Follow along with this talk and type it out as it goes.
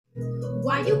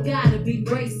Why you gotta be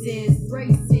racist?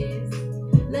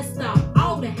 Let's stop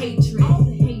all the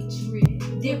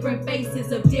hatred. Different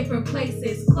faces of different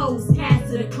places. Closed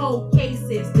casts to the cold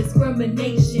cases.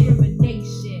 Discrimination.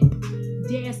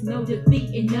 There's no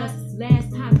defeating us.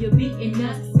 Last time you're beating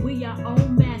us. We our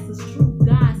own masters. True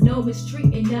gods know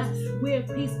mistreating us. We're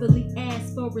peacefully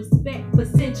asked for respect for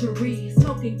centuries.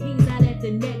 Token kings out at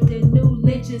the neck. The new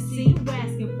lynches see you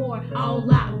asking for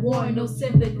all out war. No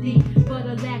sympathy for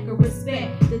the lack of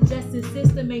respect. The justice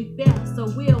system ain't fair, so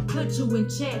we'll put you in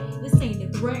check. This ain't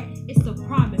a threat, it's a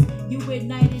promise. You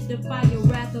ignited the fire,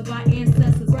 wrath of our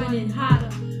ancestors running hotter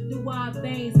through our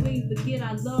veins. We forget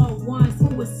our loved ones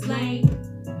who were slain.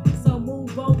 So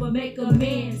move over, make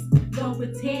amends. Don't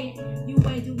pretend you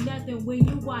ain't do nothing when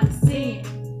you out of sin.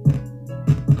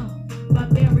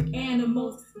 Barbaric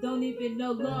animals don't even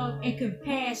know love and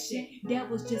compassion.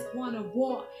 Devils just want a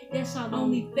war, that's our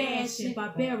only fashion.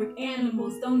 Barbaric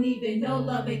animals don't even know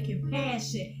love and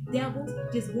compassion. Devils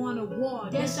just want a war,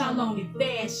 that's our only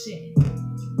fashion.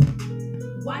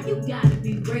 Why you gotta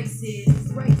be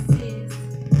racist?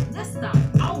 Let's stop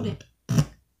all the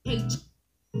hate.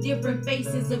 Different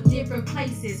faces of different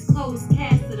places. Closed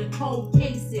casts to the cold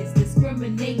cases.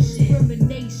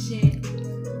 Discrimination.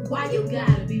 Why you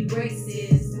gotta be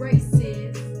racist?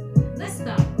 Let's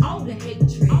stop all the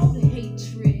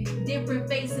hatred. Different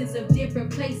faces of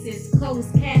different places.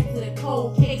 Closed casts to the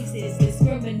cold cases.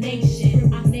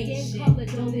 Discrimination. Our nation color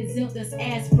don't exempt us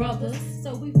as brothers.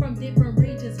 So we from different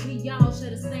regions. We all share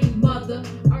the same mother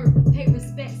earth. Pay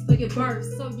respects for your birth.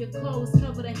 So your clothes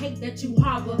cover the hate that you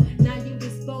harbor. Now you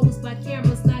exposed by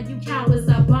cameras. Now you cowards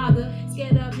are bothered.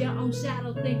 Scared of your own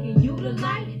shadow, thinking you the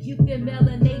light. You feel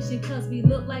melanation cause we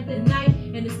look like the night.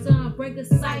 And the sun break a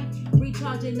sight.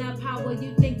 Recharging our power,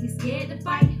 you think we scared to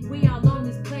fight? We all on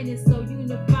this planet, so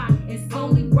unify. It's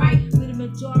only right. We the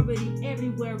majority,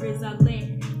 everywhere is our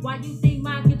land. Why you think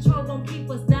mind control gon' keep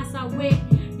us? That's our way.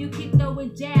 You keep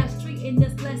throwing jabs, treating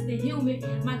us less than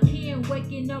human. My kin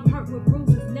waking up hurt with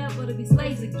bruises, never to be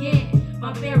slaves again.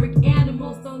 Barbaric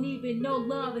animals don't even know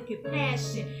love and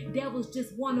compassion. Devils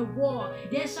just want a war,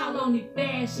 that's y'all only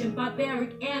fashion.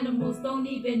 Barbaric animals don't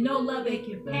even know love and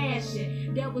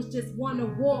compassion. Devils just want a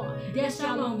war, that's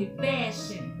y'all only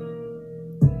fashion.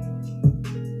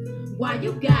 Why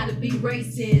you gotta be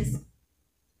racist?